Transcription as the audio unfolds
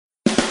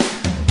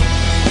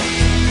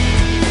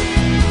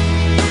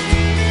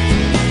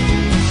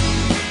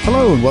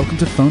Hello and welcome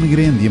to Phoning It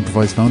In, the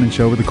improvised phone-in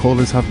show where the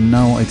callers have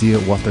no idea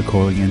what they're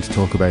calling in to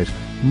talk about.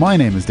 My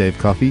name is Dave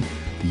Coffey.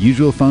 The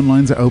usual phone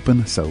lines are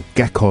open, so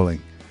get calling.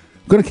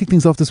 I'm going to kick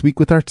things off this week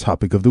with our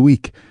topic of the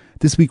week.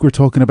 This week we're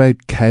talking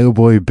about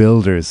cowboy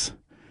builders.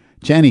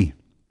 Jenny,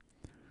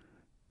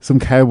 some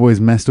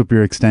cowboys messed up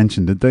your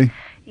extension, did they?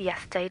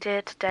 Yes, they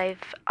did, Dave.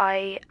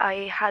 I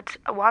had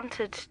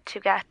wanted to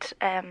get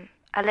a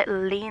little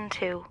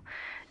lean-to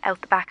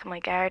out the back of my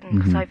garden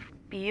because I've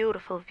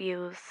beautiful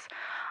views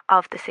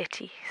of the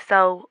city.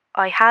 So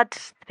I had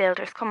the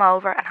builders come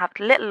over and have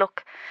a little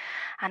look,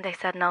 and they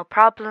said no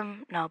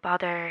problem, no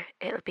bother,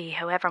 it'll be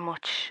however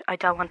much. I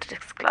don't want to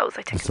disclose,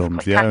 I think it's quite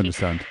tacky. I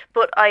understand.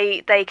 But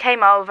they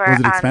came over.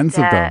 Was it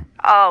expensive though?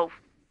 Oh,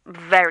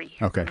 very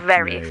Yeah.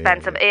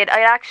 expensive. It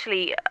I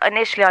actually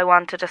initially I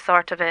wanted a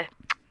sort of a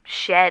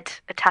shed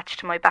attached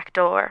to my back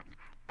door,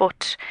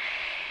 but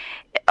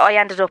I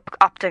ended up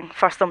opting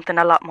for something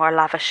a lot more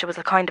lavish. It was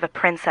a kind of a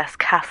princess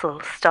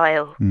castle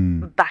style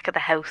back of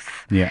the house.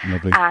 Yeah,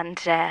 lovely. And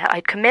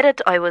I'd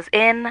committed. I was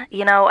in.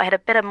 You know, I had a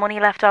bit of money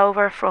left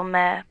over from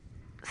a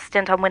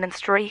stint on Winning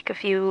Streak a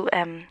few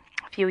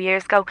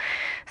years ago.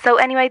 So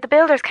anyway, the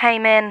builders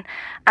came in,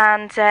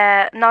 and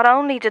not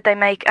only did they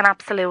make an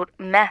absolute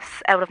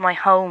mess out of my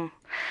home,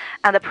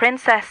 and the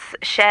princess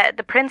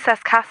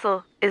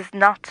castle is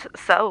not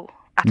so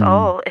at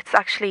all. It's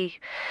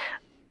actually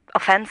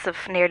offensive,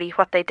 nearly,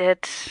 what they did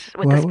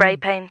with the spray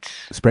paint.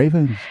 Spray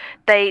paint?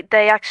 They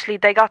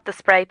got the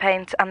spray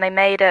paint and they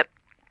made it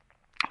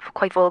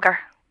quite vulgar.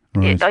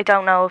 Right. I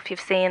don't know if you've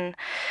seen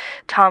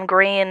Tom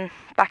Green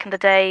back in the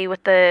day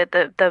with the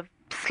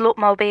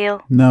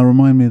Slutmobile. No,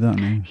 remind me of that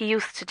now. He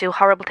used to do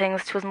horrible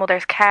things to his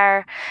mother's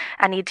car,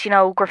 and he'd,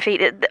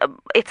 graffiti.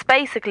 It's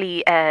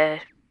basically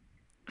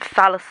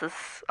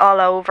phalluses all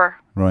over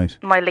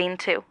my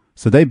lean-to.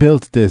 So they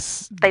built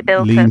this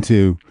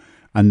lean-to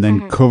and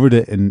then covered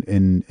it in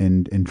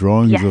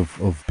drawings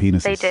of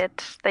penises.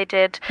 They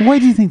did. Why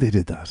do you think they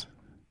did that?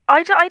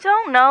 I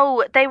don't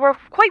know. They were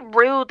quite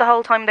rude the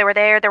whole time they were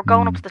there. They were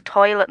going up to the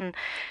toilet and,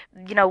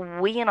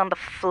 weeing on the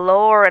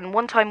floor. And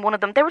one time, one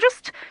of them, they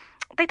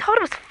thought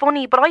it was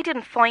funny, but I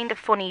didn't find it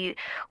funny.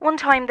 One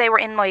time they were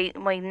in my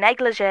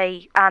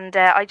negligee, and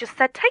I just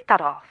said, take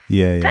that off.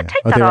 Yeah.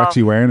 Take that they were off.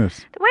 actually wearing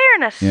it. They're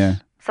wearing it. Yeah.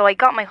 So I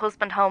got my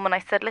husband home and I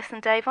said, listen,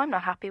 Dave, I'm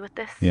not happy with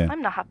this. Yeah.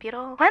 I'm not happy at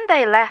all. When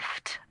they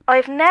left,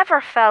 I've never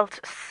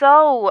felt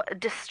so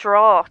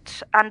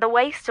distraught, and the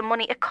waste of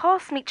money. It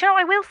cost me, do you know,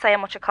 I will say how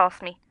much it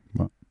cost me.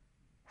 What?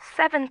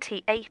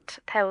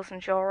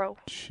 €78,000.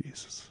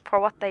 Jesus. For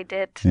what they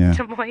did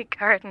to my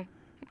garden.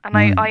 And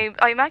I'm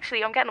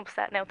getting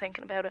upset now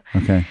thinking about it.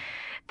 Okay.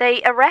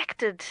 They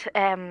erected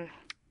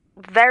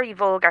very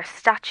vulgar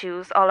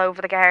statues all over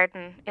the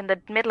garden in the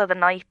middle of the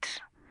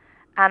night.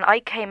 And I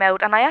came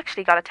out and I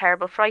actually got a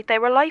terrible fright. They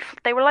were life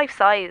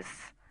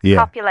size. Yeah.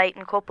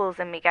 Populating couples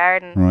in my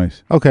garden.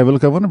 Right. Okay, well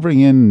look, I want to bring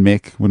in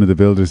Mick, one of the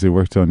builders who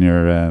worked on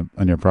your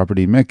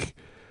property. Mick,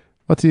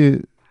 what do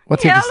you have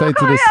to say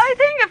to this? I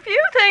think a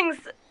few things.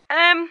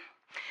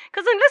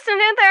 Because I'm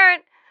listening in there.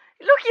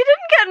 Look, you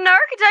didn't get an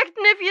architect,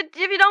 and if you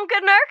don't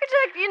get an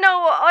architect,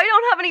 I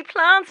don't have any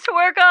plans to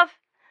work off.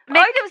 Mick,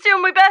 I was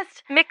doing my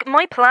best. Mick,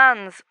 my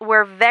plans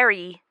were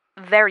very,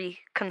 very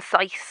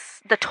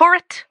concise. The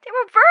turret. They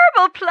were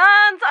verbal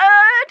plans.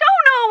 I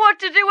don't know what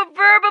to do with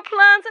verbal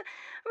plans.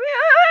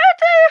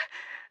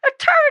 A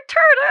turret.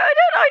 I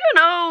don't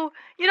know.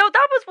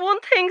 That was one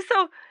thing.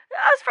 So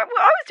as for, I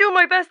was doing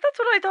my best. That's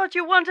what I thought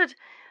you wanted.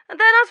 And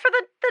then as for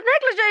the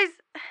negligees.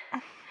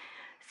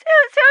 See,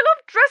 I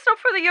love dressing up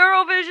for the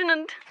Eurovision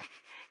and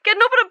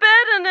getting up out of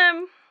bed and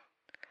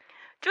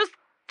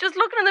just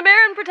looking in the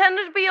mirror and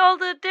pretending to be all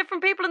the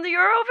different people in the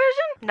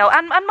Eurovision. No,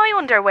 and my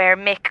underwear,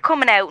 Mick,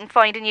 coming out and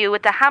finding you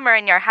with the hammer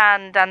in your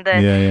hand and the...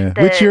 Yeah.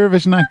 Which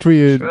Eurovision act were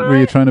you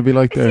trying to be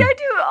like there? See,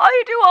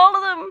 I do all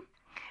of them.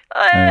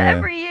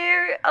 Every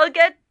year I'll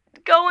get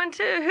going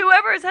to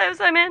whoever's house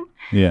I'm in,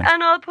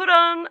 and I'll put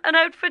on an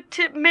outfit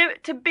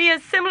to be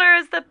as similar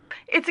as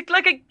it's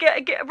like a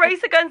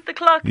race against the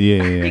clock.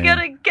 You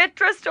gotta get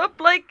dressed up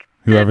like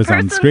whoever's the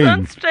on person's screen.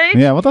 on stage.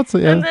 Yeah, well that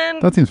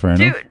seems fair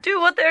enough. Do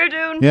what they're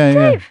doing.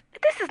 Dave,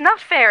 this is not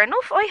fair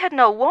enough. I had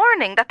no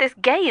warning that this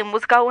game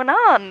was going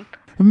on.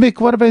 Mick,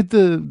 what about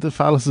the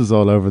phalluses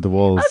all over the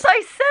walls? As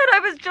I said,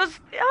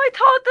 I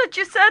thought that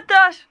you said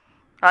that.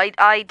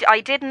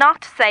 I did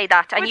not say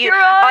that. And with your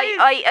eyes.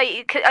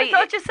 I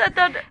thought you said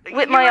that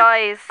with my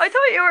eyes. I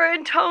thought you were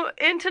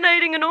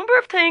intonating a number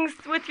of things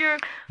with your.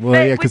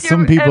 Well, yeah, because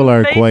some people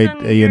are quite,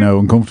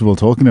 uncomfortable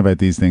talking about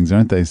these things,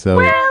 aren't they? So.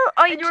 Well,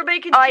 I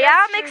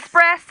am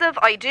expressive.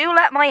 I do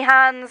let my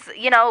hands,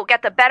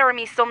 get the better of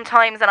me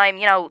sometimes, and I'm,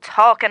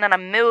 talking and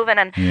I'm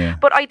moving,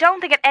 but I don't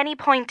think at any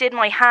point did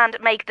my hand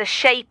make the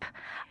shape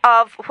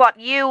of what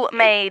you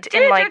made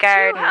in my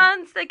garden. Your 2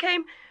 hands, they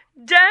came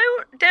down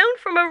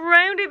from a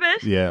roundy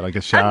bit. Yeah, like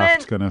a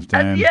shaft kind of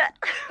down.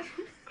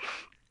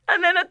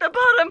 And then at the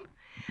bottom,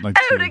 like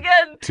out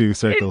again. 2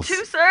 circles. In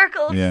 2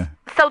 circles. Yeah.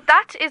 So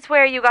that is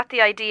where you got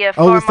the idea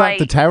for my... Oh, is that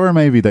the tower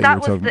maybe that you were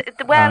talking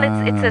about? Well,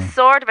 it's a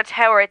sort of a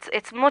tower.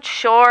 It's much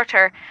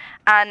shorter,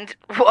 and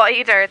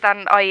wider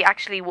than I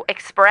actually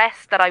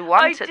expressed that I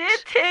wanted. I did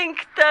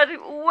think that,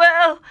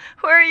 well,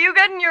 where are you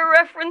getting your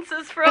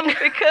references from?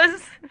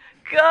 Because,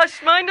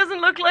 gosh, mine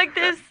doesn't look like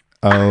this.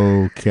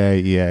 Okay,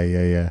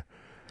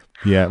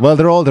 yeah. Well,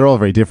 they're all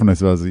very different, I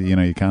suppose. You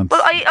know, you can't.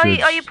 Well,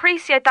 I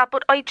appreciate that,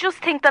 but I just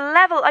think the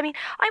level. I mean,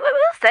 I will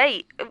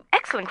say,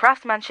 excellent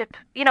craftsmanship.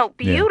 You know,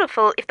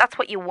 beautiful if that's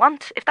what you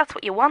want.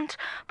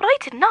 But I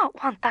did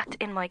not want that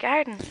in my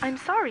garden. I'm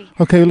sorry.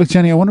 Okay, well, look,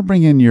 Jenny, I want to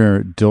bring in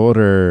your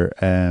daughter,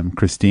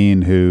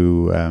 Christine,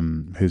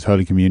 whose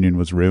Holy Communion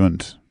was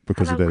ruined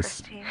because Hello, of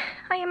this. Christine.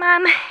 Hiya,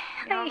 Mum.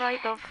 You all right,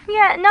 love?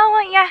 Yeah,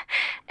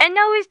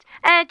 no, it's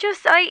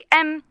just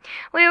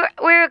we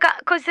were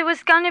because there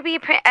was gonna be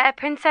a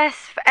princess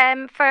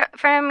for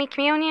my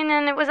communion,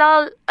 and it was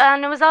all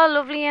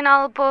lovely and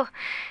all, but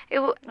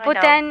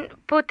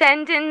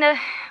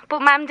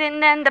Mum didn't.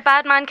 Then the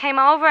bad man came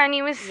over, and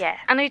he was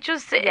and I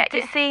just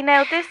you see,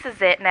 now this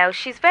is it. Now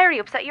she's very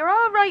upset. You're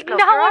all right, love.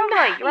 No, you're I'm all not.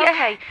 right. You're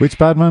okay. Which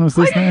bad man was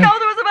this I didn't now? know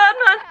there was a bad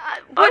man.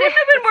 I wouldn't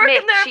have been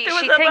working there if there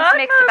was She a thinks bad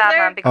Mick's the bad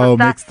man because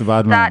Mick's the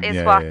bad man. that is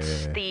Yeah, what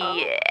yeah.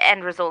 the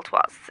end result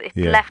was. It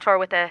left her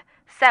with a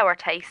sour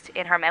taste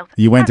in her mouth.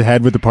 You went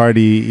ahead with the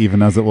party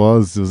even as it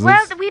was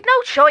Well, it? we'd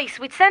no choice.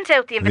 We'd sent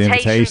out the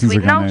invitations. invitations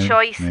We'd are no coming out.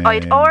 choice. Yeah,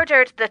 I'd yeah.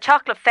 ordered the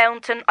chocolate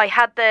fountain. I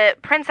had the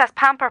Princess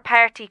Pamper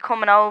party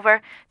coming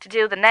over to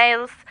do the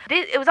nails.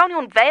 It was only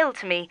unveiled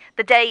to me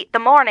the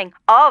morning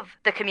of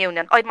the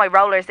communion. I'd my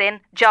rollers in,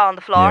 jaw on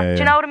the floor. Yeah, Do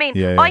you know what I mean?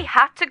 yeah, yeah. I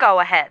had to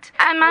go ahead.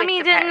 And Mummy,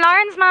 with the didn't party.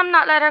 Lauren's mum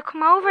not let her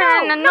come over? No,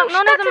 and no, none of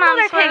that's the another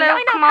mums were thing. allowed I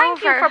to know, come thank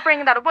over. you for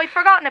bringing that up. I'd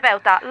forgotten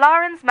about that.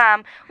 Lauren's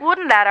mum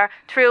wouldn't let her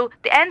through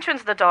the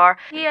entrance of the door.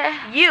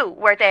 Yeah. You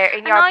were there in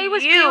And your I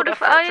was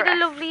beautiful. I had dress. a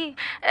lovely,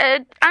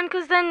 and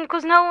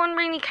because no one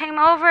really came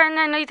over, and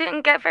then I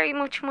didn't get very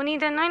much money,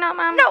 didn't I, not,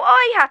 Mum? No,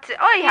 I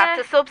had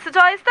to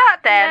subsidise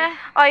that then. Yeah.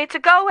 I had to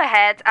go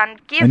ahead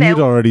and give And out. you'd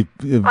already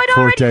I'd forked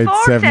already out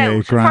forked 7, out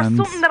 8 grand.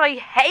 for something that I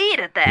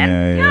hated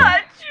then. Yeah.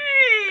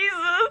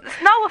 Jesus.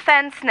 No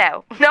offence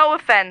now. No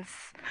offence.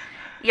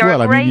 You're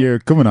Well, a I great... mean, you're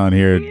coming on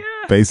here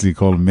basically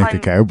calling Mick a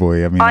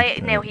cowboy. I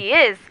mean, now he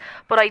is,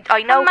 but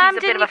I know Mum,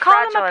 he's a bit didn't of you a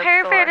call him fragile a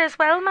pervert sort. as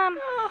well, Mum?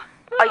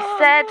 I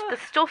said the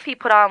stuff he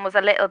put on was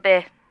a little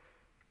bit...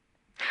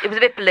 It was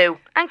a bit blue.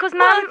 And because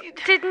Mum,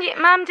 didn't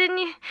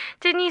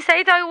you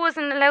say that I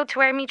wasn't allowed to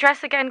wear my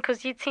dress again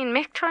because you'd seen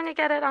Mick trying to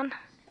get it on?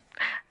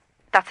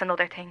 That's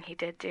another thing he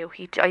did do.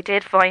 I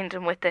did find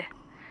him with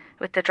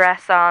the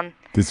dress on.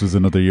 this was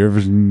another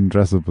Eurovision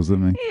dress up,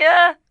 wasn't it?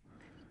 Yeah.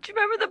 Do you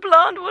remember the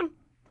blonde one?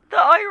 The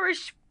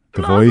Irish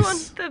The blonde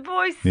voice? one. The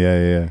voice.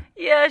 Yeah.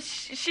 Yeah,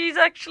 she's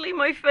actually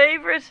my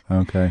favourite.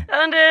 Okay.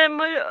 And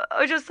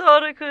I just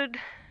thought I could...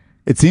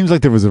 It seems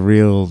like there was a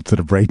real sort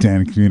of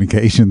breakdown in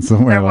communication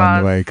somewhere There along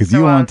the was, way, because there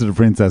you was. wanted a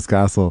Princess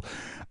Castle,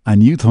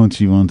 and you thought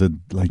she wanted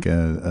like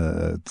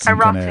some kind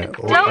Erotic of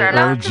culture.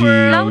 Loads orgy,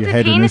 of penises,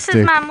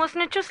 hedonistic. Mum,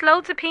 wasn't it? Just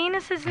loads of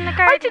penises in the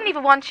garden. I didn't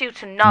even want you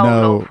to know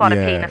No, love, what yeah,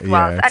 a penis yeah,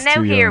 was. it's And now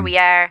too here young. we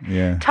are,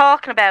 Yeah.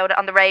 talking about it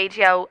on the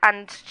radio,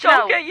 and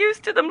Don't get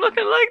used to them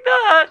looking like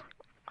that.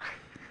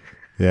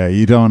 Yeah,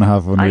 you don't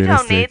have I don't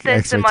unrealistic need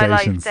this in my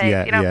life, expectations. Dave,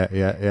 Yeah, you know.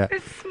 yeah.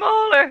 It's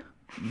smaller.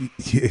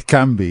 It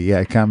can be, yeah,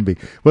 it can be.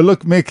 Well,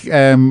 look, Mick,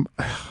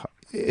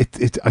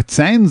 it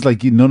sounds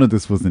like none of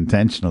this was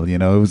intentional. You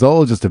know, it was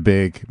all just a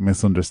big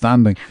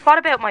misunderstanding. What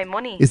about my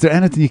money? Is there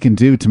anything you can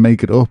do to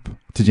make it up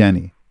to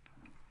Jenny?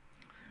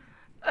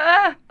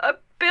 I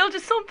build you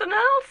something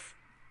else.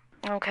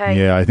 Okay.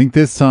 Yeah, I think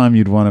this time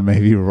you'd want to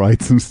maybe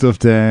write some stuff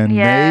down.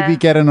 Yeah. Maybe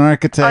get an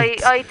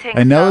architect. I think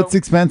I know so. it's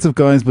expensive,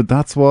 guys, but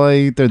that's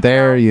why they're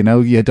there. You know,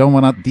 you don't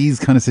want these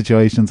kind of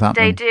situations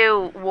happening. They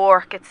do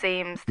work, it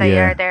seems. They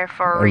Yeah. are there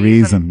for a A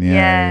reason. reason,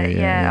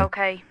 yeah.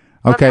 Okay.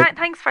 Okay. Well,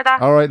 thanks for that.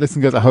 All right, listen,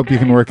 guys. I hope you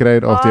can work it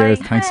out off the Bye. air.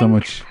 Thanks so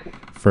much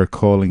for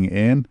calling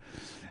in.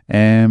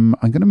 I'm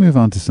going to move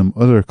on to some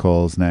other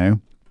calls now.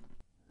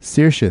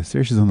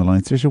 Saoirse's on the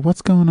line. Saoirse,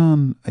 what's going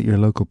on at your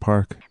local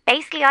park?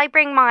 Basically, I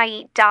bring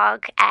my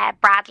dog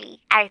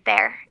Bradley out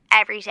there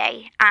every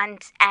day, and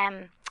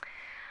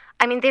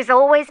I mean, there's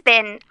always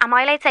been. Am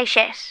I allowed to say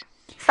shit?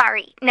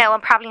 Sorry, no,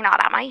 I'm probably not.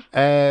 Am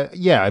I?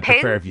 Yeah, I'd Poo?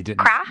 prefer if you didn't.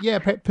 Crap? Yeah,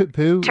 poo.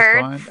 is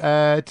Turds?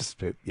 fine. Just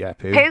poo. Yeah,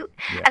 poo. Poo.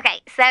 Yeah. Okay,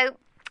 so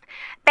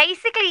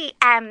basically,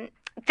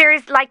 there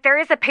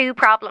is a poo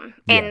problem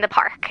in Yeah. the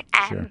park,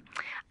 Sure.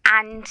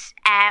 and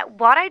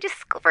what I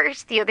discovered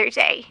the other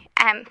day,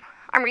 I'm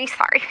really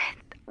sorry.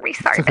 Really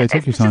sorry It's okay, about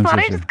take this. your time, Just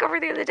what I Saoirse.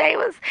 discovered the other day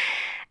was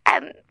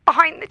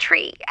behind the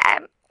tree.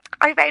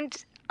 I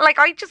found, like,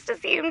 I just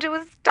assumed it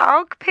was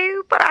dog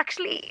poo, but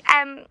actually,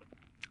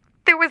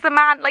 there was a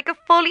man, like a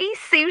fully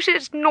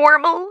suited,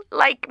 normal,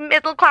 like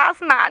middle class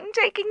man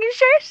taking a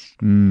shit,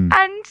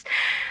 and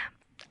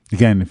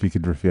Again, if you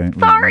could refrain.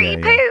 sorry,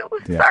 yeah, poo.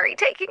 yeah. Sorry,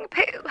 taking a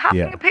poo,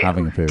 having a poo,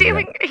 having a poo,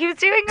 He was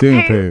doing Doing a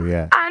a poo, poo,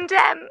 yeah. and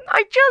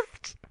I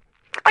just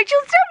don't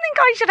think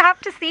I should have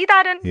to see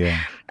that, and. Yeah.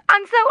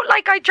 And so,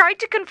 like, I tried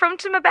to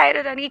confront him about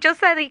it, and he just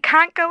said he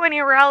can't go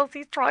anywhere else.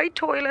 He's tried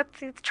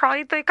toilets, he's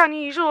tried the kind of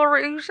usual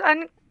route,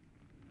 and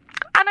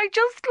I I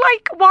just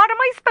where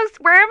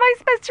am I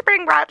supposed to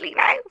bring Bradley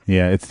now?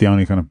 Yeah, it's the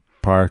only kind of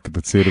park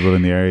that's suitable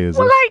in the area, is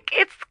Well, it? like,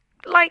 it's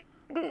like,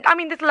 I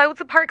mean, there's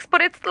loads of parks,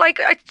 but it's like,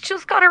 it's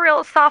just got a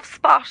real soft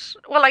spot.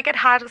 Well, like, it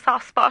had a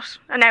soft spot,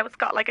 and now it's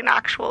got like an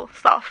actual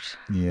soft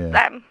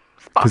spot.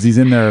 Because he's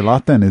in there a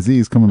lot then, is he?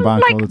 He's coming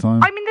back all the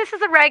time? I mean, this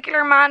is a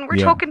regular man. We're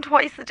talking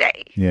twice a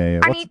day. Yeah.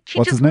 And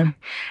What's his name?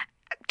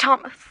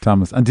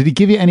 Thomas. And did he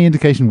give you any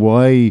indication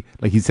why?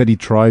 Like, he said he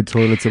tried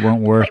toilets that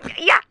won't work.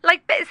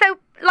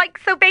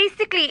 So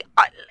basically,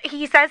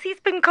 he says he's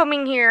been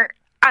coming here,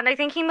 and I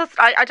think he must.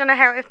 I don't know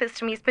how if this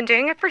to me. He's been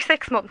doing it for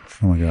 6 months.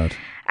 Oh my God.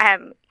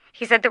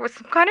 He said there was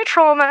some kind of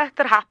trauma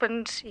that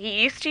happened.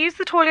 He used to use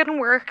the toilet and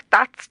work.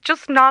 That's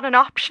just not an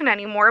option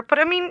anymore. But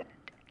I mean,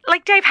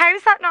 like, Dave, how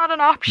is that not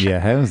an option? Yeah,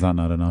 how is that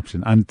not an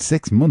option? And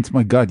 6 months,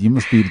 my God, you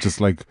must be just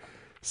like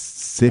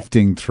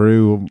sifting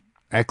through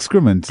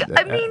excrement.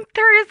 I mean,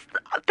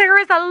 there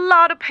is a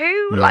lot of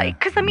poo, like,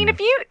 because I mean, if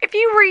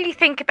you really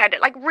think about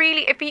it, like,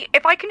 really,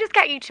 if I can just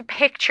get you to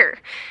picture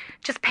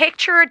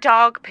a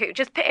dog poo,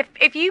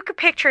 if you could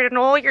picture it, and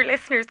all your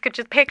listeners could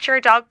just picture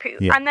a dog poo,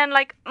 and then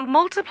like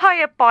multiply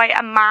it by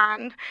a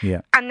man,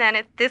 and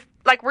then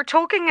we're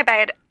talking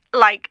about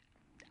like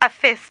a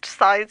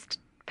fist-sized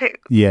poo.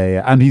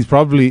 Yeah. And he's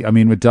probably, I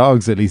mean, with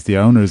dogs, at least the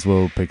owners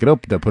will pick it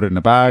up, they'll put it in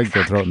a bag,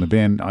 they'll throw it in the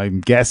bin. I'm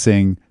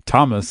guessing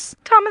Thomas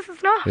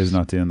is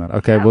not doing that.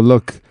 Okay, well,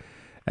 look,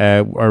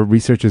 our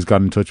researchers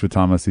got in touch with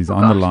Thomas. He's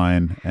on the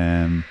line.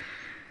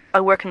 I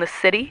work in the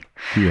city.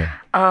 Yeah.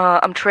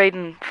 I'm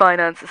trading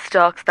finance,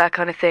 stocks, that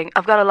kind of thing.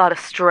 I've got a lot of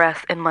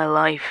stress in my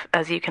life,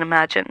 as you can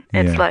imagine.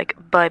 It's like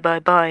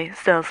buy,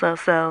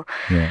 sell,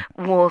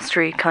 Wall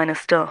Street kind of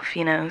stuff,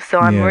 you know. So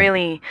I'm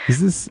really...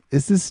 Is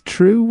this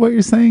true, what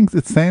you're saying?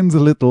 It sounds a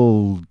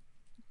little...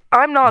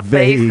 I'm not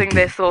vague. basing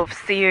this off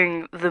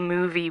seeing the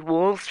movie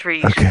Wall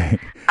Street. Okay.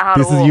 At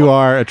all. You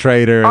are a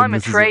trader. I'm a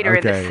trader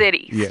in the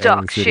city. Yeah,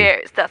 Stocks,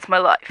 shares, that's my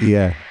life.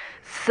 Yeah.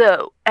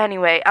 So,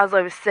 anyway, as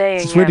I was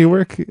saying... Where do you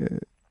work?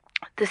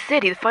 The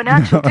city, the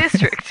financial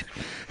district.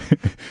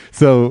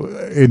 So,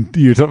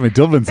 you're talking about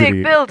Dublin City?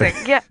 Big building,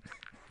 yeah.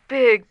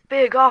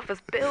 Big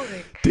office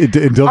building.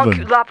 In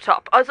Dublin? On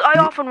laptop. I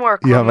often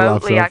work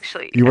remotely,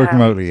 actually. You work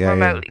remotely,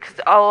 remotely, because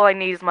all I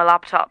need is my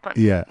laptop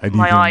and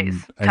my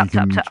eyes.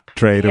 Tap.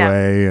 Trade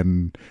away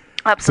and...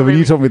 Absolutely. So when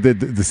you talk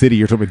about the city,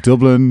 you're talking about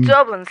Dublin?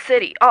 Dublin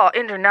City. Oh,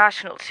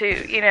 international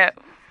too, you know.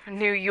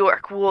 New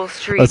York, Wall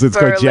Street, so it's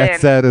Berlin. quite jet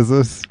set, is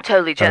it?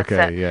 Totally jet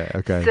set. Okay, yeah,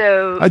 okay.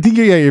 So I think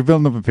you're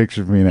building up a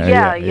picture for me now.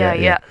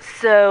 Yeah.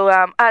 So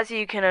as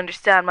you can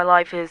understand, my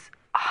life is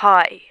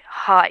high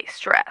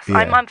stress. Yeah.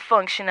 I'm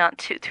functioning on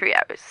 2-3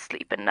 hours of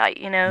sleep a night,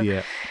 you know.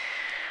 Yeah.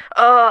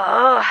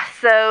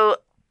 So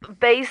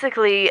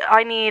basically,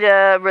 I need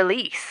a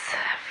release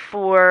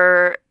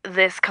for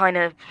this kind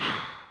of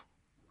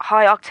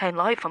high octane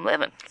life I'm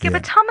living. Yeah,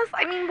 but Thomas,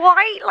 I mean,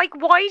 why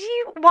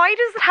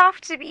does it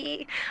have to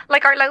be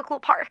like our local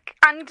park?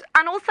 And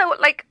also,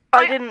 like,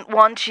 I didn't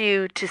want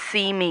you to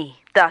see me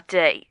that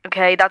day,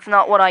 okay? That's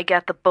not what I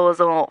get the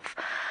buzz off.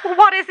 Well,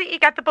 what is it you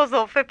get the buzz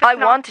off? I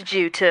wanted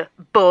you to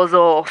buzz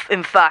off.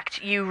 In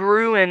fact, you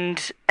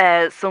ruined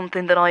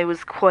something that I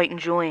was quite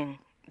enjoying,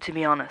 to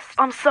be honest.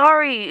 I'm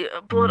sorry,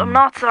 but I'm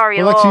not sorry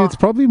at all. Well, actually, it's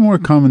probably more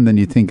common than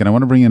you think. And I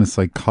want to bring in a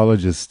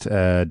psychologist,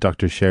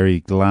 Dr.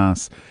 Sherry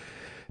Glass.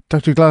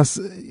 Dr. Glass,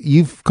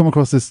 you've come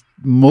across this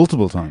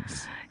multiple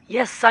times.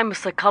 Yes, I'm a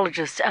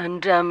psychologist,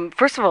 and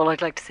first of all,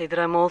 I'd like to say that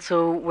I'm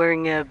also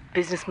wearing a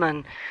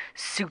businessman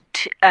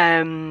suit,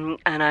 and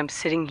I'm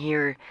sitting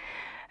here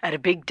at a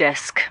big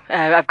desk.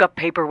 I've got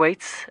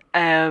paperweights.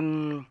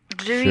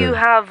 Do you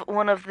have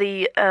one of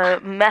the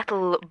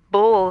metal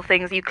ball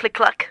things you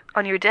click-clack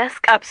on your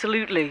desk?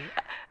 Absolutely,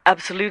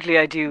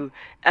 I do.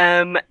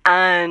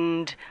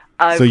 And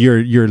so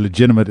you're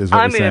legitimate, is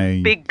what I'm you're saying. in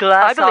a big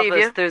glass I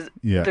believe office.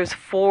 you. There's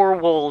 4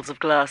 walls of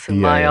glass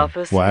in my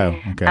office. Wow.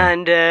 Okay.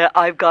 And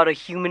I've got a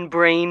human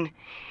brain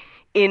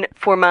in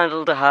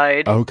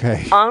formaldehyde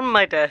on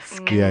my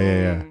desk.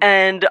 Yeah.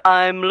 And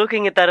I'm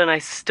looking at that and I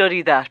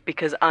study that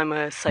because I'm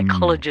a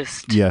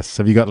psychologist. Yes.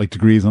 Have you got like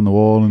degrees on the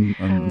wall?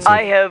 And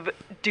I have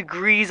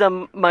degrees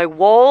on my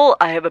wall.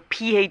 I have a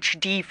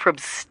PhD from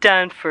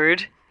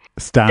Stanford.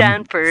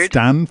 Stanford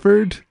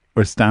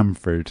or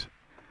Stamford?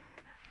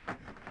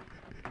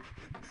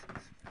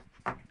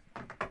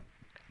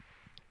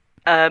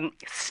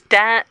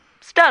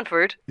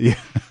 Stanford. Yeah.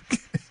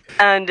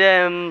 And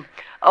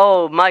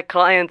my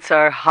clients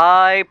are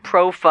high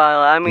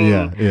profile. I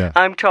mean,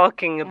 I'm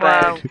talking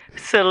about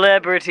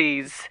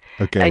celebrities.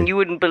 Okay. And you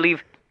wouldn't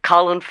believe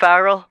Colin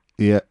Farrell.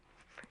 Yeah.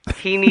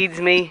 He needs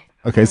me.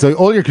 Okay, so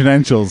all your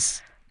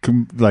credentials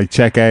can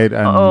check out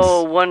and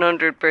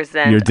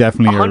 100%. You're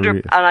definitely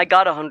 100, and I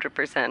got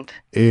 100%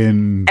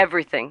 in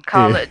everything.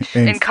 College.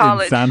 In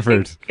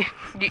Stanford.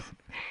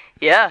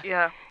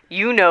 Yeah.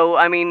 You know,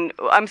 I mean,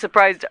 I'm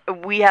surprised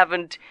we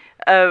haven't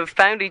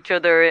found each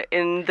other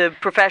in the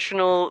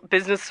professional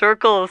business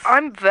circles.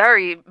 I'm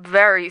very,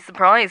 very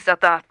surprised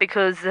at that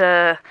because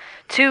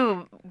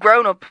 2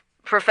 grown-up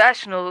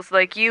professionals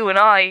like you and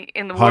I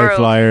in the High world.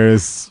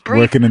 flyers,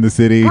 working in the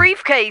city.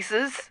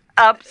 Briefcases.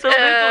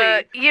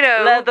 Absolutely. You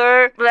know,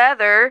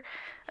 Leather.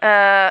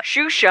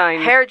 Shoe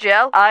shine. Hair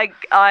gel. I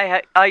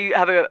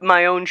have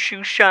my own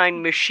shoe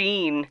shine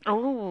machine.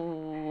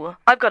 Ooh,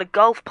 I've got a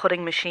golf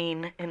putting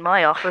machine in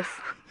my office.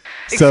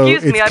 So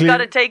Excuse me, it's I've clear- got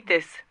to take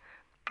this.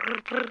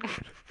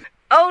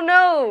 Oh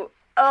no!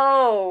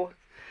 Oh.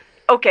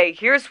 Okay,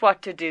 here's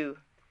what to do.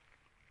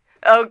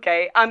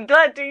 Okay, I'm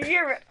glad to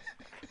hear it.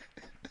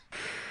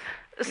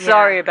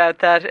 Sorry about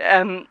that.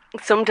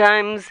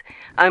 Sometimes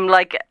I'm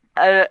like,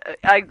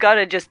 I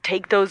gotta just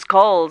take those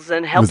calls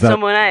and help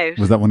someone out.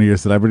 Was that one of your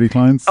celebrity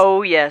clients?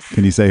 Oh yes.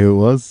 Can you say who it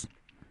was?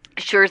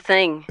 Sure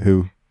thing.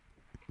 Who?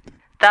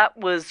 That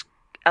was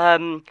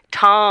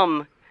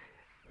Tom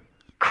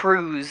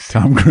Cruise.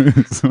 Tom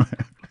Cruise.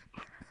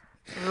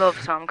 Love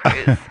Tom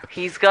Cruise.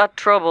 He's got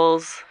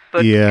troubles,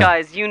 but Yeah.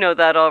 guys, you know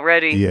that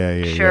already.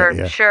 yeah. Sure. And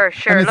Look,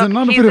 it's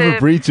not a he's bit of a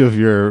breach of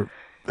your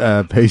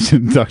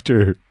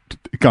patient-doctor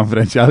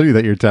confidentiality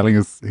that you're telling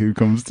us who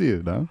comes to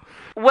you, no?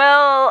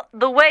 Well,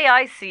 the way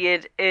I see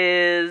it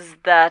is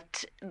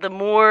that the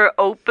more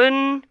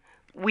open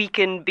we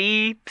can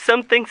be,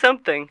 something.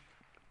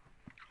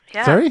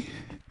 Yeah. Sorry?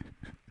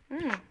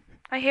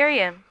 I hear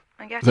you.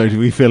 I get Sorry, you. do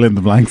we fill in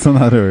the blanks on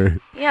that, or...?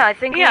 Yeah, I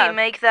think Yeah. we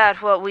make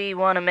that what we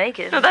want to make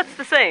it. No, that's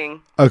the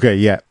saying. Okay,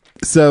 yeah.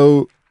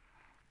 So,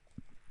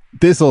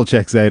 this all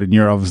checks out, and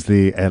you're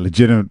obviously a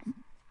legitimate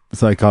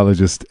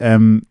psychologist.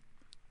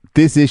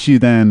 This issue,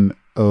 then,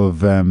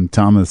 of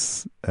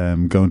Thomas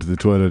going to the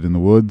toilet in the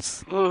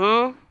woods,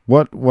 Mm-hmm.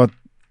 what's...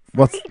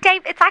 See,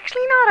 Dave, it's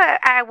actually not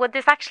a wood.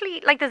 There's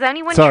actually, like, there's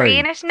only one Sorry. tree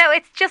in it. No,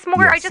 it's just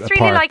more, I Yes, just a really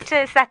park. like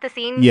to set the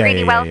scene Yeah,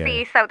 really yeah, well yeah, for yeah.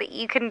 you so that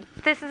you can,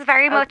 this is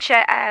very much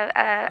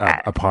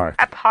a park.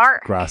 a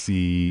park.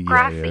 Grassy,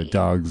 Grassy.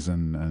 dogs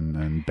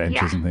and benches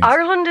Yeah. and things.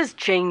 Ireland is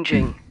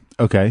changing,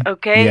 Okay.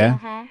 okay?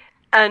 Yeah.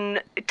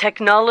 And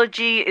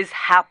technology is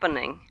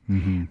happening.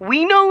 Mm-hmm.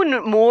 We know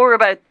more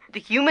about the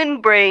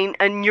human brain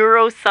and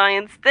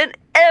neuroscience than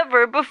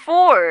ever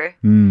before.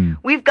 Mm.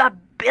 We've got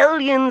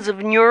billions of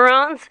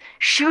neurons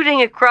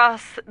shooting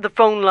across the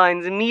phone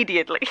lines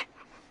immediately.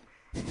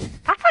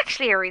 That's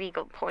actually a really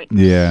good point.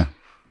 Yeah.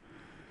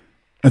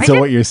 And so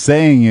what you're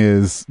saying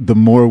is the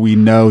more we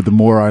know, the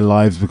more our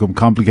lives become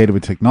complicated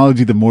with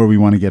technology, the more we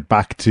want to get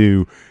back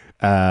to,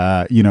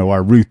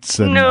 our roots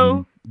and,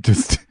 No. and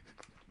just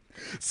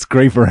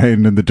scrape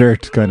around in the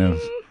dirt, kind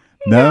of.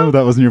 No,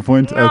 that wasn't your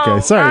point? No,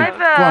 Okay, sorry. I've,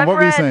 Go on, I've what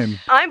were you read- saying?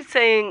 I'm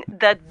saying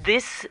that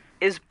this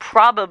is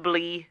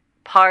probably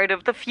part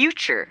of the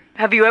future.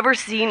 Have you ever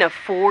seen a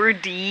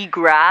 4D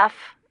graph?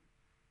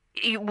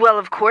 Well,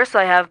 of course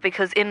I have,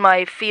 because in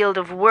my field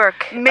of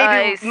work,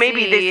 Maybe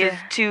see-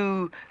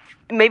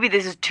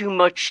 this is too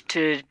much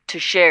to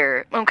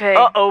share. Okay.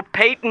 Uh-oh,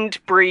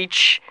 patent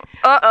breach.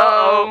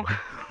 Uh-oh.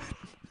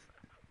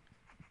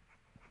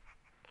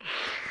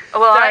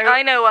 Well, Sorry.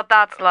 I know what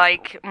that's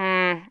like.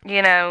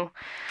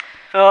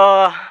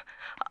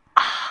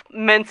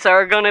 Mensa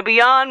are gonna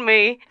be on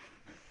me.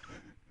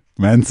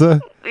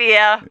 Mensa?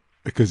 Yeah.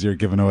 Because you're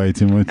giving away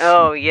too much?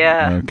 Oh,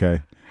 yeah.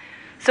 Okay.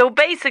 So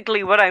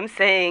basically what I'm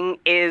saying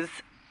is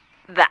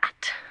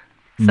that.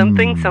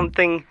 Something.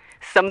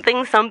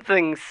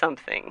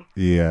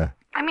 Yeah.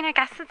 I mean, I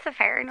guess it's a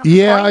fair enough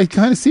Yeah, I point.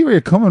 kind of see where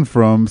you're coming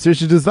from.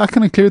 Seriously, does that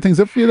kind of clear things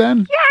up for you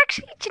then? Yeah,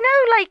 actually, do you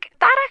know, like,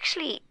 that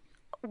actually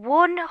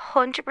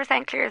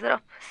 100% clears it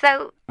up.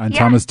 So, And yeah.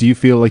 Thomas, do you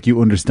feel like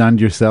you understand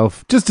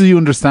yourself? Just do you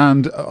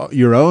understand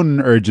your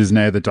own urges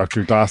now that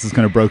Dr. Glass has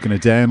kind of broken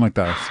it down like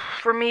that?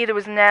 For me, there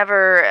was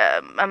never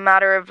a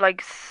matter of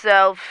like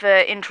self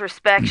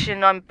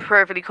introspection. I'm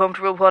perfectly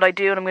comfortable with what I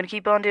do, and I'm going to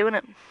keep on doing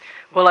it.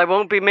 Well, I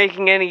won't be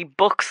making any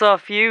bucks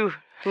off you.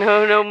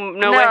 No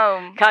way.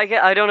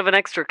 I don't have an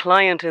extra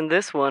client in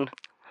this one.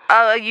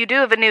 You do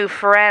have a new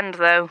friend,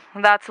 though.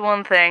 That's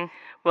one thing.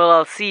 Well,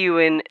 I'll see you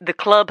in the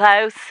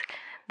clubhouse.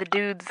 The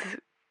dude's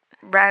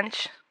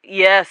ranch.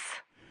 Yes.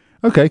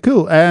 Okay,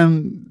 cool.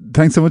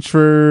 Thanks so much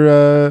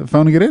for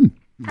phoning it in.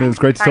 It was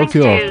great to talk to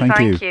you all.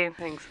 Thank you.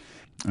 Thanks.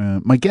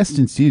 My guest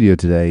in studio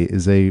today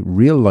is a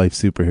real-life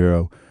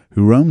superhero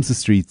who roams the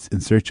streets in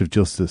search of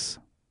justice.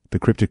 The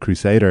Cryptic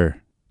Crusader.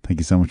 Thank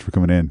you so much for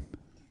coming in.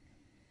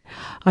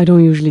 I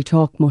don't usually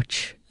talk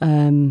much.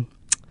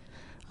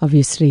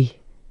 Obviously,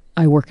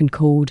 I work in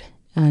code,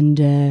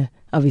 and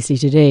obviously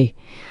today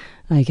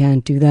I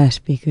can't do that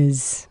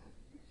because,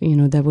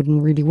 that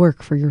wouldn't really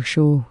work for your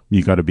show.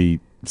 You got to be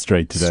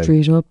straight today.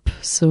 Straight up.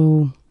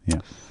 So, Yeah.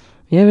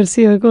 we'll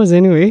see how it goes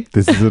anyway.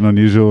 This is an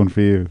unusual one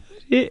for you.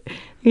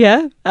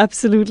 Yeah,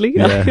 absolutely.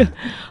 Yeah.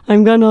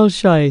 I'm gone all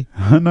shy.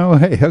 No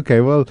way.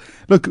 Okay, well,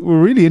 look,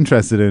 we're really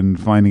interested in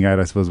finding out,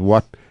 I suppose,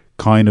 what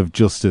kind of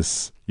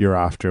justice you're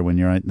after when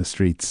you're out in the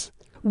streets.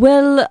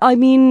 Well, I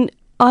mean,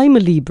 I'm a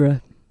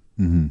Libra.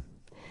 Mm-hmm.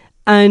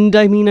 And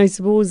I mean, I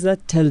suppose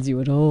that tells you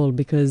it all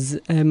because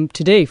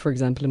today, for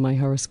example, in my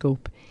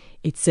horoscope,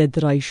 it said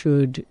that I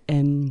should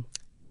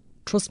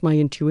trust my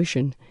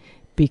intuition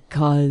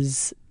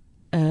because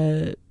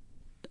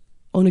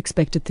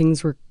unexpected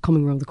things were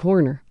coming around the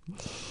corner.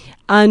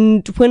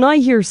 And when I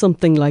hear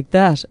something like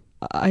that,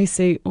 I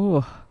say,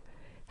 oh,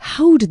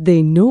 how did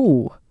they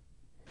know?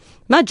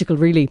 Magical,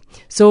 really.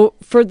 So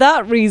for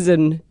that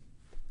reason,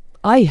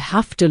 I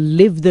have to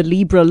live the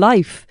Libra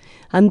life.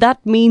 And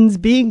that means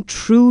being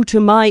true to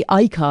my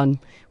icon,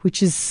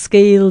 which is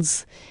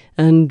scales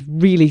and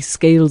really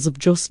scales of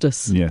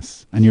justice.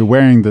 Yes. And you're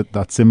wearing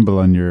that symbol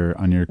on your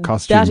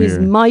costume. That is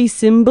here. my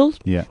symbol.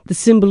 Yeah. The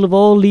symbol of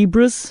all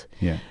Libras.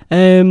 Yeah.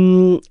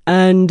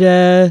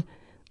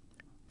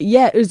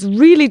 It's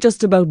really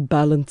just about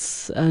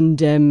balance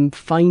and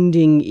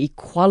finding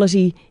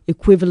equality,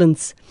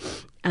 equivalence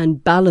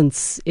and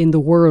balance in the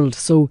world.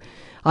 So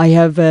I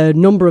have a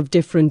number of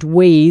different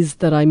ways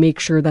that I make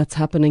sure that's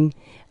happening,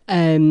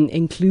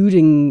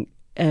 including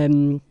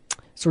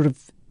sort of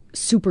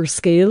super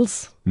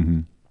scales,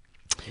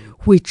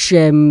 which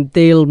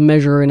they'll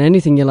measure in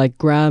anything you like,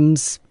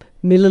 grams,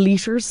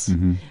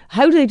 milliliters.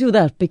 How do they do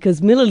that?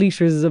 Because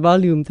milliliters is a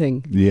volume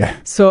thing. Yeah.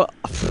 So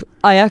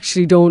I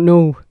actually don't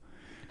know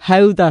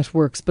how that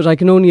works, but I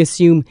can only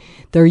assume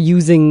they're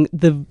using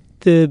the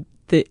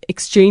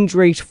exchange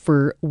rate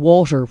for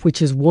water,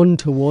 which is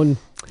 1-to-1.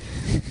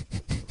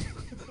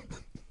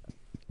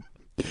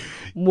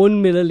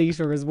 1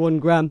 milliliter is 1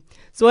 gram.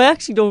 So I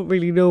actually don't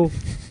really know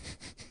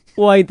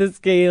why the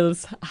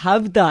scales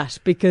have that,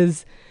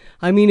 because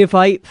I mean, I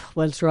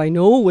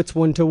know it's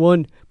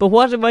 1-to-1, but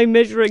what am I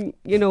measuring?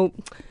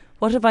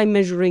 What if I'm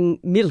measuring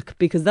milk?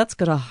 Because that's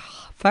got a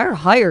far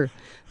higher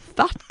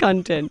fat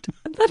content,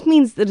 and that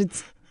means that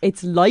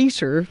it's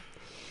lighter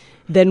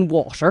than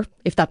water,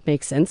 if that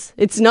makes sense.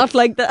 It's not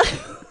like that.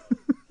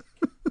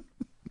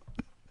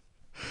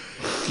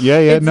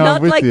 It's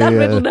not like that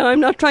riddle. Now, I'm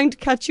not trying to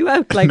catch you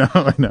out. Like,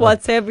 no.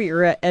 What's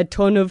heavier, a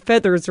ton of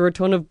feathers or a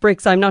ton of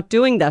bricks? I'm not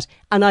doing that.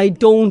 And I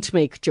don't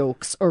make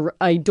jokes or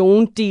I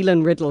don't deal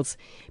in riddles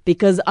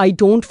because I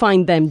don't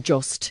find them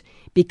just.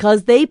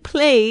 Because they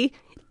play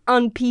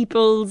on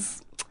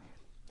people's,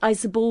 I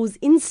suppose,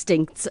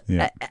 instincts.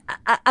 Yeah.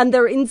 And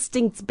their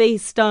instincts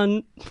based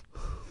on,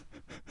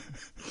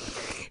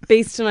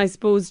 I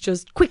suppose,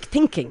 just quick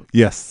thinking.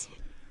 Yes.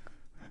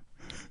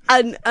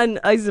 And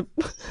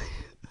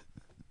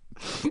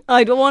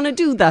I don't want to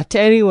do that to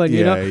anyone,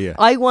 you know. Yeah.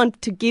 I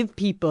want to give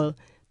people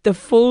the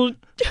full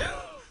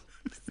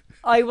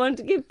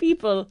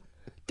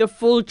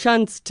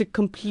chance to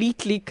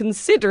completely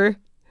consider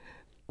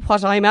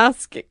what I'm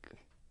asking.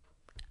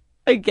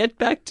 And get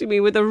back to me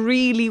with a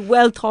really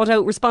well thought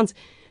out response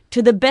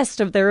to the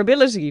best of their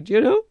ability, do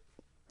you know?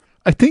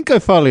 I think I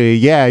follow you.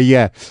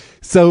 Yeah.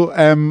 So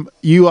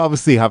you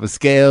obviously have a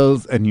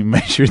scales and you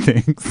measure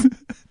things.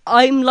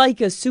 I'm like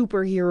a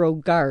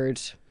superhero guard.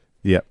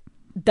 Yeah.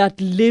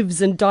 That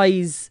lives and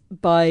dies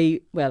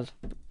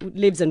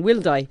lives and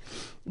will die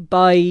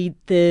by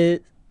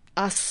the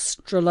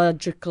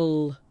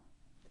astrological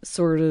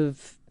sort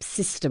of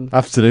system.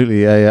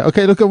 Absolutely, yeah.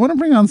 Okay, look, I want to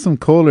bring on some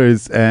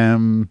callers.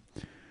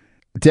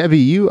 Debbie,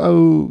 you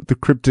owe the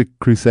Cryptic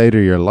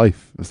Crusader your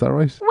life. Is that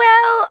right?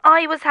 Well,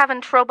 I was having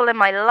trouble in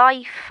my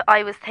life.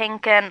 I was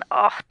thinking,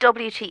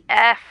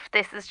 WTF,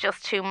 this is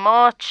just too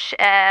much.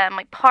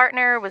 My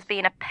partner was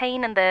being a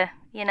pain in the,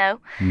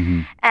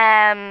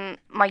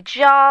 my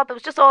job, it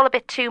was just all a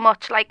bit too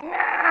much, like,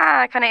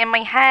 kind of in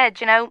my head,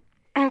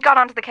 Got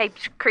onto the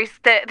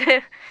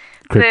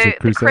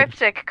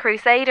Cryptic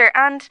Crusader,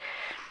 and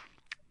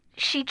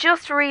she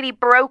just really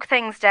broke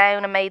things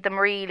down and made them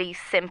really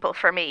simple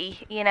for me.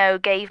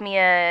 Gave me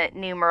a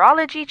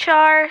numerology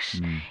chart,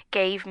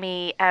 gave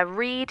me a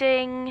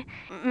reading,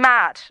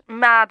 mad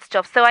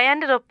stuff. So I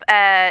ended up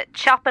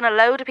chopping a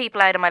load of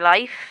people out of my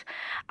life.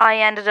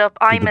 I'm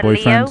a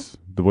Leo.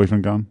 The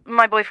boyfriend gone?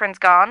 My boyfriend's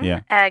gone.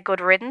 Yeah.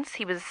 Good riddance.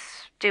 He was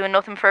doing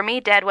nothing for me,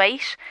 dead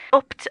weight.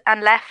 Upped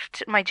and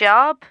left my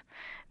job,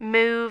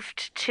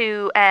 moved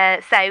to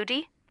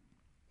Saudi,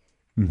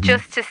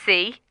 just to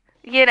see.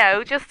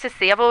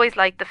 I've always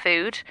liked the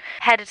food.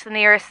 Headed to the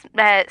nearest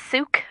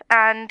souk,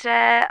 and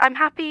I'm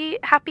happy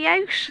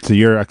out. So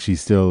you're actually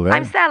still there?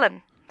 I'm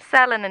selling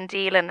and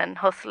dealing and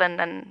hustling,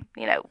 and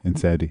in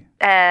Saudi.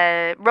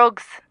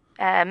 Rugs,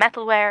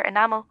 metalware,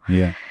 enamel.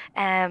 Yeah.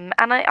 And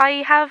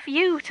I have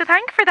you to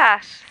thank for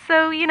that.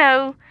 So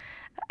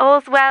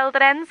all's well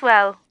that ends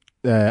well.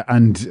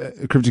 And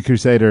Cryptic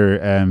Crusader,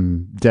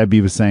 Debbie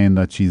was saying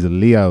that she's a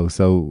Leo.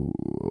 So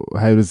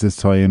how does this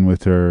tie in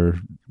with her?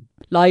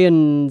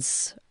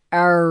 Lions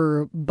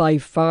are by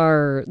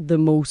far the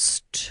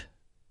most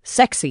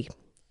sexy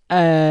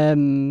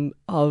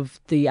of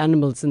the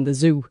animals in the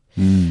zoo.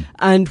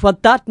 And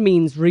what that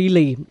means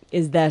really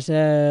is that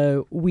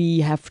we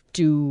have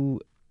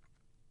to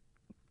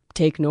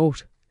take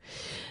note.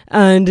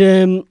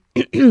 And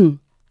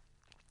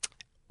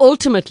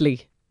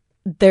ultimately,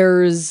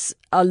 there's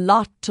a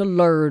lot to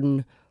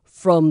learn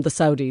from the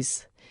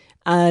Saudis.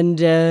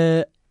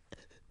 And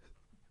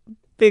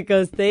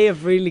because they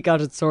have really got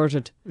it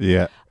sorted.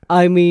 Yeah.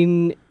 I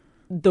mean,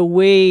 the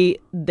way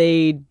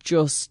they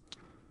just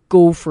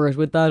go for it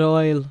with that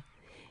oil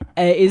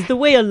is the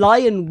way a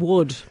lion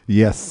would.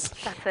 Yes.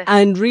 That's it.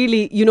 And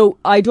really,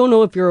 I don't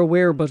know if you're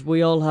aware, but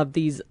we all have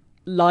these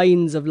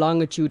lines of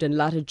longitude and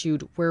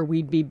latitude where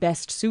we'd be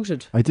best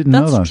suited. I didn't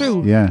know that. That's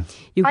true. Yeah.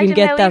 You I can didn't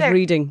get know that either.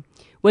 reading.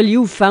 Well,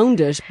 you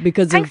found it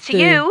because Thanks of to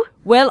you.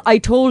 Well, I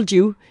told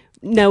you.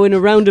 Now, in a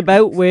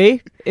roundabout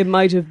way, it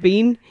might have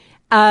been.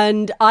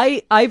 And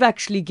I've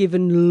actually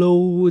given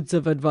loads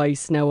of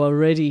advice now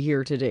already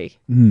here today.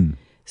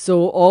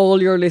 So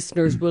all your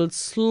listeners will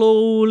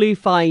slowly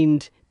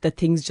find that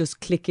things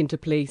just click into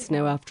place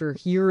now after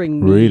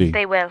hearing me. Really?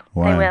 They will.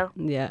 Wow. They will.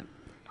 Yeah.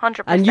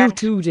 100%. And you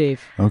too,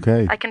 Dave.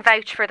 Okay. I can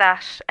vouch for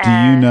that. Do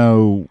you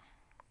know,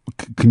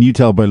 can you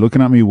tell by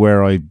looking at me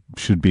where I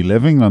should be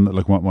living, on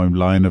like what my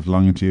line of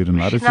longitude and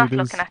She's latitude not is?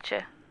 looking at you.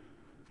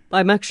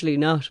 I'm actually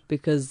not,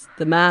 because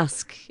the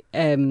mask,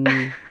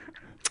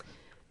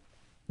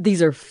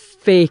 these are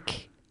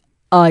fake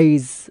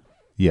eyes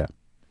Yeah.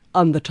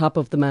 on the top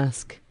of the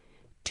mask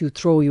to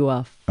throw you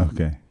off.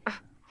 Okay.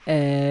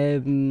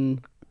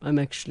 I'm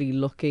actually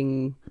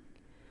looking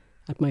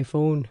at my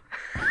phone.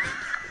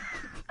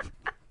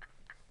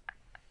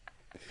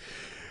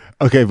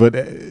 Okay, but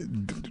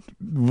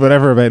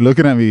whatever about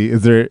looking at me,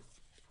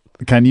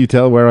 can you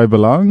tell where I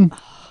belong?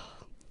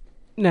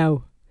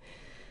 Now,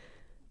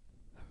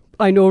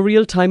 I know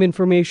real-time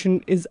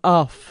information is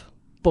off,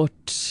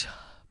 but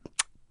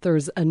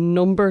there's a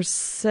number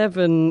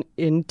 7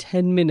 in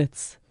 10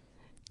 minutes.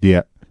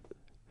 Yeah.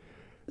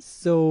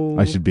 So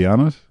I should be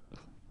on it?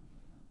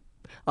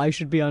 I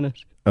should be on it.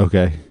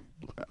 Okay.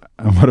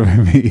 And what about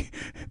me?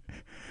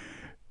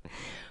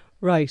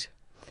 Right.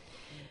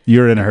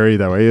 You're in a hurry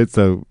though, are you?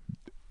 So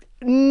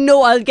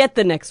No, I'll get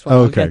the next one.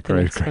 I'll okay, get the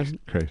great, next one.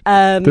 great.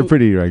 They're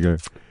pretty regular.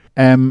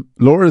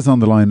 Laura's on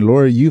the line.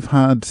 Laura, you've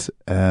had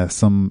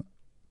some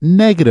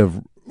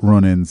negative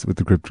run-ins with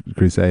the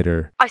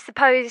Crusader. I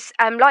suppose,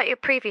 like your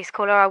previous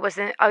caller, I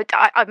wasn't.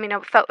 I mean, I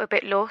felt a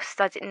bit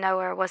lost. I didn't know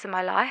where I was in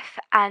my life,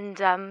 and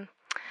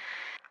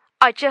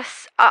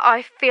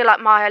I feel like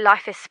my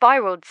life has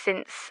spiraled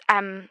since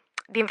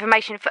the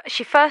information.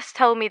 She first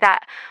told me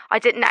that I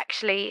didn't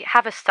actually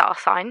have a star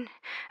sign.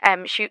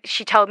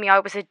 She told me I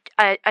was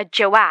a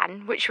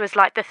Joanne, which was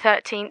like the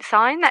 13th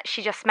sign that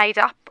she just made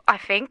up. I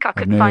think I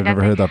couldn't find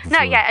never anything. heard that before.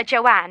 No, yeah, a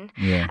Joanne.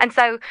 Yeah. And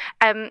so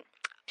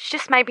she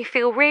just made me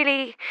feel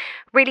really,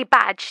 really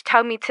bad. She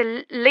told me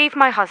to leave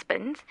my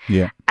husband,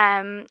 Yeah.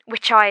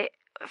 which I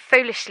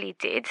foolishly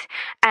did.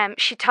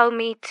 She told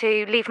me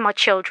to leave my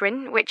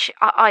children, which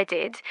I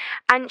did.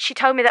 And she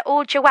told me that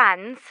all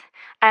Joannes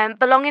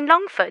belong in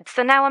Longford.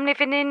 So now I'm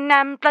living in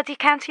bloody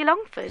County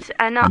Longford.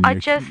 And I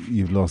just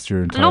You've lost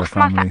your entire lost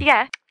my family.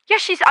 yeah. Yeah,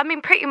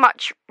 pretty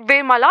much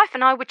ruined my life.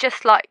 And I would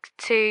just like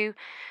to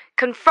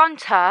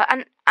confront her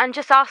and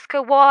just ask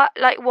her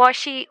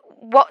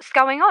what's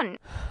going on.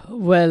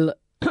 Well,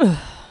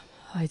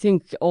 I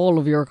think all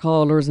of your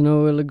callers now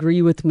will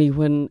agree with me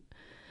when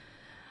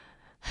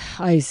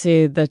I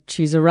say that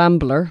she's a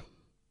rambler.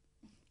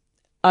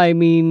 I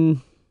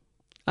mean,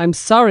 I'm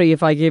sorry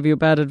if I gave you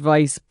bad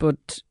advice,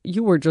 but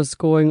you were just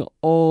going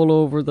all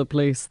over the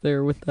place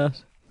there with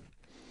that.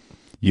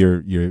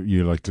 You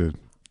like to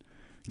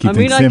keep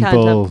things I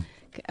simple.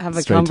 can't have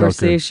a straight talker.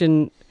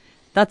 conversation.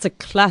 That's a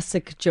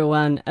classic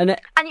Joanne. And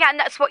And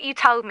that's what you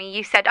told me.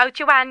 You said, "Oh,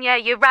 Joanne, yeah,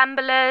 you're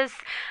ramblers,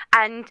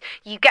 and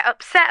you get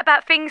upset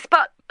about things."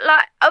 But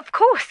of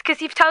course,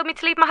 because you've told me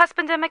to leave my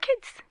husband and my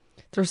kids.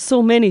 there's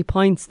so many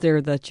points there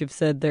that you've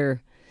said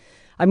there.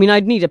 I mean,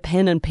 I'd need a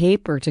pen and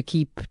paper to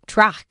keep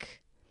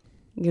track,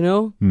 you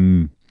know?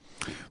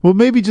 Well,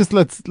 maybe just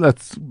let's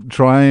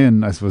try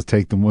and, I suppose,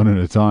 take them one at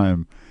a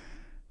time.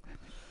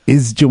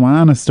 Is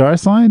Joanne a star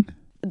sign?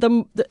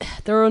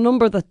 There are a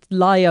number that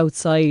lie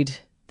outside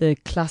the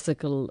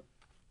classical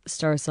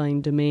star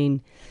sign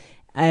domain.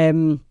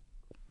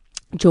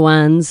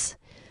 Joanne's,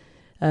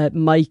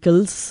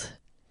 Michael's,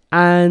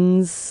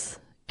 Anne's,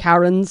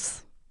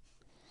 Karen's,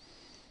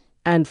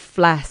 and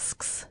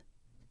Flasks.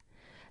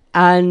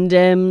 And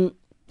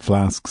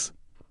Flasks.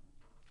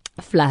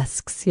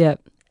 Flasks, yeah.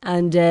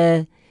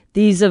 And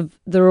these have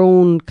their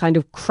own kind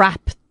of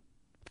crap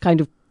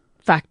kind of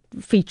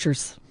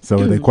features. So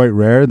are they quite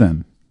rare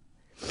then?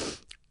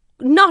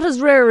 Not as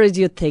rare as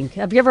you'd think.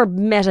 Have you ever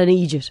met an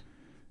Egypt?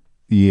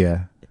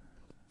 Yeah.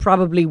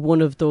 Probably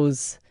one of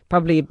those.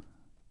 Probably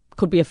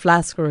could be a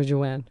Flask or a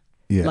Joanne.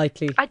 Yeah.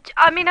 Likely.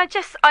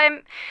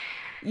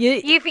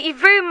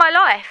 You've ruined my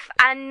life,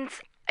 and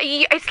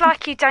it's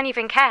like you don't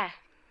even care.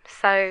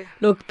 So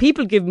Look,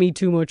 people give me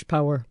too much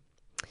power.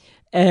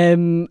 I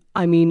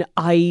mean,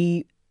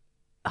 I'm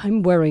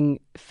wearing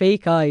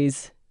fake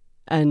eyes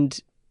and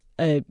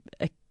a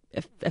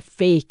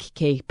fake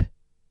cape.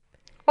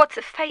 what's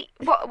a fake?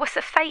 What's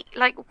a fake?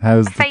 Like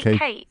How's a the fake cape?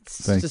 cape?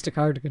 It's Fake. just a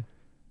cardigan.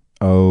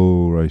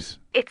 Oh, right.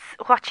 It's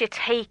what you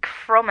take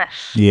from it.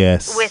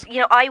 Yes.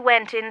 I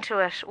went into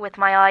it with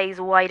my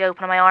eyes wide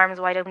open and my arms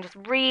wide open, just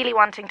really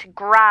wanting to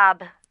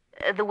grab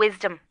the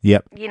wisdom.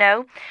 Yep.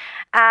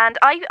 And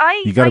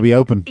You got to be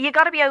open. You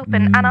got to be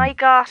open, and I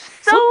got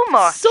so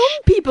much. Some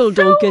people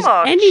don't get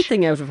much.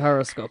 anything out of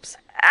horoscopes.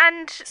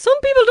 And Some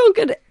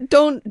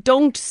people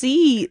don't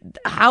see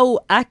how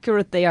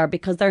accurate they are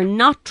because they're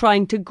not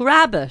trying to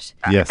grab it.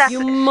 Yes. that's-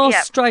 You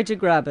must try to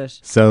grab it.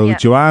 So Yeah.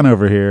 Joanne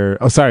over here.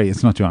 Oh, sorry,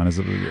 it's not Joanne. Is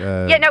it?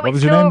 Yeah, no, what it's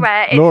was your name?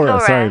 Laura. It's Laura.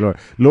 Laura. Sorry, Laura.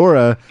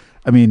 Laura.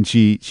 I mean,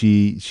 she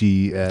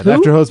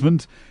left her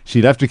husband.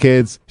 She left her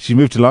kids. She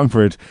moved to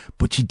Longford,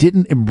 but she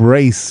didn't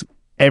embrace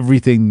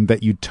everything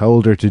that you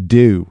told her to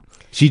do.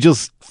 She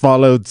just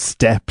followed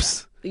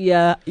steps.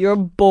 Yeah, you're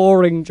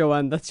boring,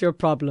 Joanne. That's your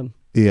problem.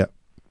 Yeah,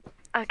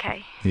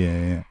 okay.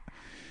 yeah.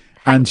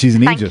 And she's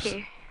an Thank idiot,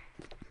 you.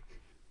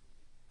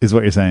 is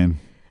what you're saying.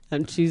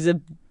 And she's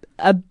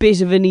a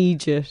bit of an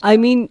idiot. I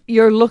mean,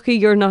 you're lucky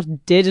you're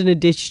not dead in a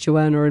ditch,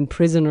 Joanne, or in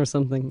prison or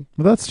something.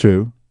 Well, that's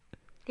true.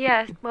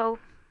 Yeah, well,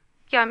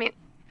 yeah, I mean,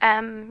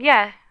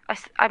 yeah.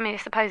 I mean, I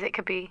suppose it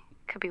could be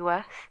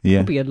worse. Yeah.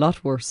 Could be a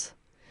lot worse.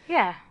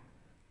 Yeah.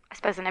 I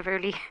suppose I never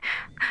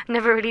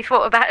really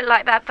thought about it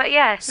like that, but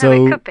yeah, So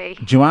no, it could be.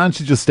 Joanne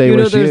should just stay You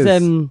where know, she there's is. a I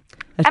mean,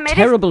 it is-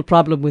 terrible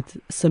problem with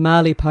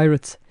Somali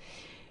pirates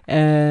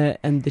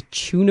and the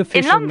tuna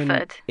fishermen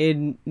Longford?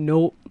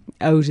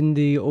 out in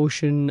the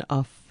ocean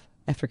off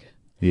Africa.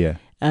 Yeah.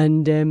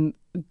 And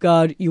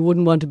God, you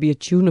wouldn't want to be a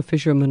tuna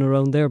fisherman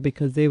around there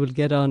because they will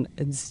get on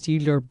and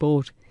steal your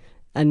boat,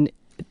 and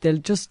they'll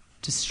just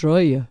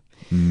destroy you.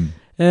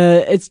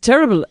 It's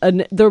terrible.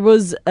 And there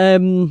was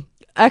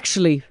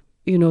actually,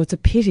 you know, it's a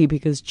pity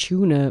because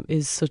tuna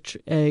is such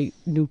a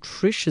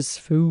nutritious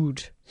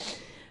food.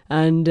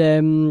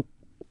 And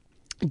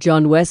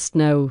John West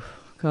now,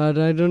 God,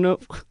 I don't know.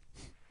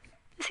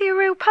 Is he a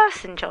real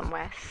person, John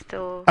West?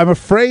 Or I'm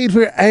afraid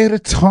we're out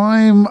of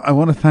time. I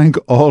want to thank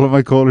all of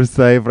my callers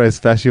today, but I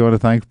especially want to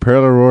thank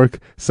Pearl O'Rourke,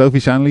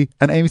 Sophie Shanley,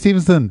 and Amy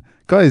Stephenson.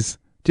 Guys,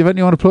 do you have anything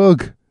you want to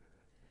plug?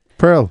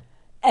 Pearl?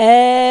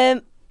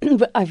 I've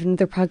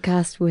another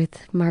podcast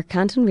with Mark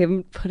Canton. We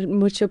haven't put it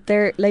much up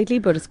there lately,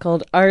 but it's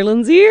called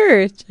Ireland's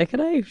Ear. Check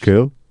it out.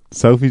 Cool.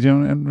 Sophie, do you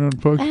want anything to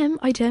plug?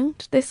 I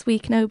don't this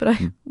week, no, but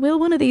I will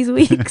one of these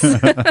weeks.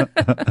 And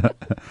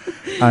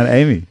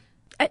Amy?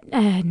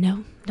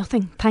 No,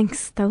 nothing.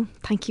 Thanks, though.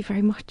 Thank you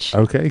very much.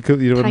 Okay,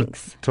 cool. You don't want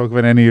Thanks. to talk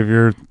about any of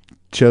your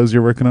shows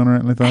you're working on or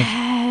anything like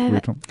that?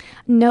 Weird one.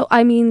 No,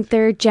 I mean,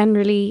 they're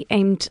generally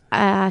aimed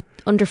at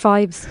under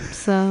fives,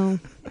 so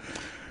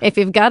if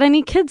you've got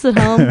any kids at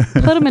home,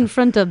 put them in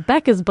front of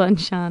Becca's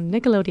Bunch on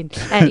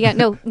Nickelodeon. Yeah,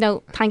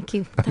 no, thank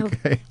you. No.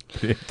 Okay,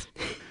 great.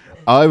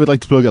 I would like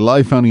to plug a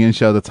live phoning in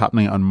show that's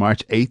happening on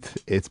March 8th.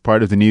 It's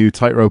part of the new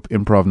Tightrope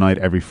Improv Night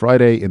every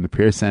Friday in the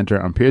Pierce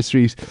Centre on Pierce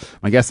Street.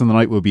 My guests on the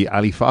night will be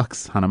Ali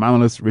Fox, Hannah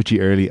Mamelis,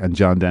 Richie Early and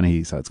John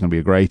Dennehy. So it's going to be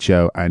a great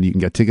show and you can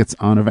get tickets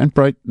on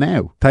Eventbrite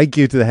now. Thank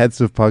you to the Head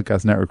Stuff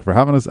Podcast Network for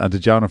having us and to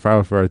John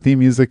O'Farrell for our theme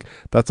music.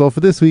 That's all for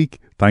this week.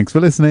 Thanks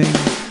for listening.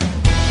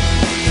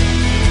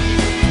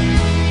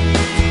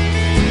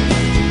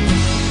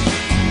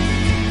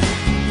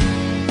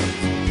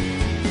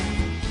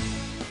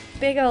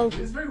 Big old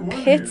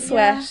pit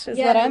sweat is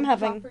what I'm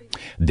having.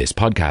 This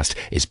podcast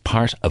is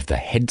part of the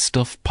Head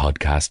Stuff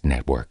Podcast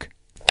Network.